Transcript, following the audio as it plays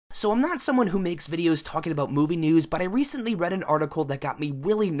So I'm not someone who makes videos talking about movie news, but I recently read an article that got me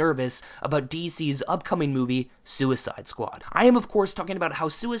really nervous about DC's upcoming movie, Suicide Squad. I am of course talking about how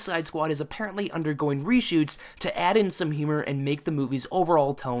Suicide Squad is apparently undergoing reshoots to add in some humor and make the movie's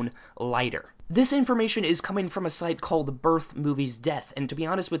overall tone lighter. This information is coming from a site called Birth Movies Death, and to be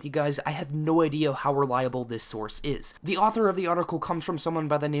honest with you guys, I have no idea how reliable this source is. The author of the article comes from someone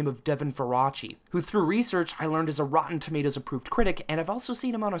by the name of Devin Faraci, who through research I learned is a Rotten Tomatoes approved critic, and I've also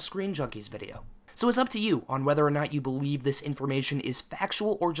seen him on a Screen Junkies video. So it's up to you on whether or not you believe this information is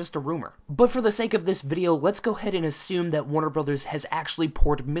factual or just a rumor. But for the sake of this video, let's go ahead and assume that Warner Brothers has actually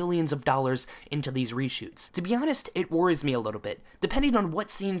poured millions of dollars into these reshoots. To be honest, it worries me a little bit. Depending on what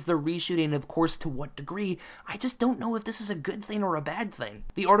scenes they're reshooting and of course to what degree, I just don't know if this is a good thing or a bad thing.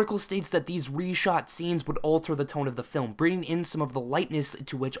 The article states that these reshot scenes would alter the tone of the film, bringing in some of the lightness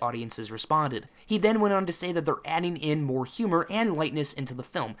to which audiences responded. He then went on to say that they're adding in more humor and lightness into the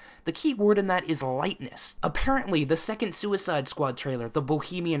film. The key word in that is lightness. Apparently, the second Suicide Squad trailer, the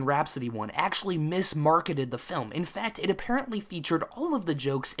Bohemian Rhapsody one, actually mismarketed the film. In fact, it apparently featured all of the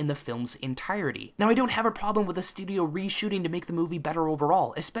jokes in the film's entirety. Now, I don't have a problem with a studio reshooting to make the movie better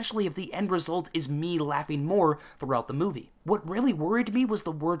overall, especially if the end result is me laughing more throughout the movie. What really worried me was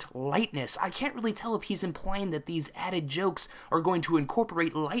the word lightness. I can't really tell if he's implying that these added jokes are going to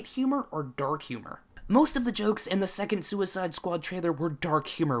incorporate light humor or dark humor. Most of the jokes in the second Suicide Squad trailer were dark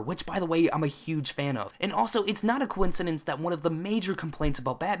humor, which by the way, I'm a huge fan of. And also, it's not a coincidence that one of the major complaints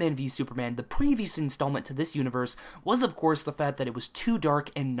about Batman v Superman, the previous installment to this universe, was of course the fact that it was too dark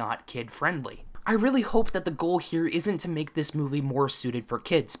and not kid-friendly. I really hope that the goal here isn't to make this movie more suited for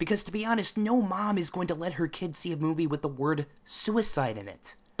kids, because to be honest, no mom is going to let her kid see a movie with the word suicide in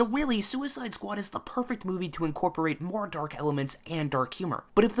it. So really, Suicide Squad is the perfect movie to incorporate more dark elements and dark humor.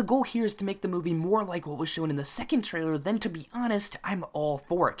 But if the goal here is to make the movie more like what was shown in the second trailer, then to be honest, I'm all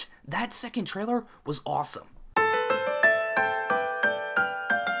for it. That second trailer was awesome.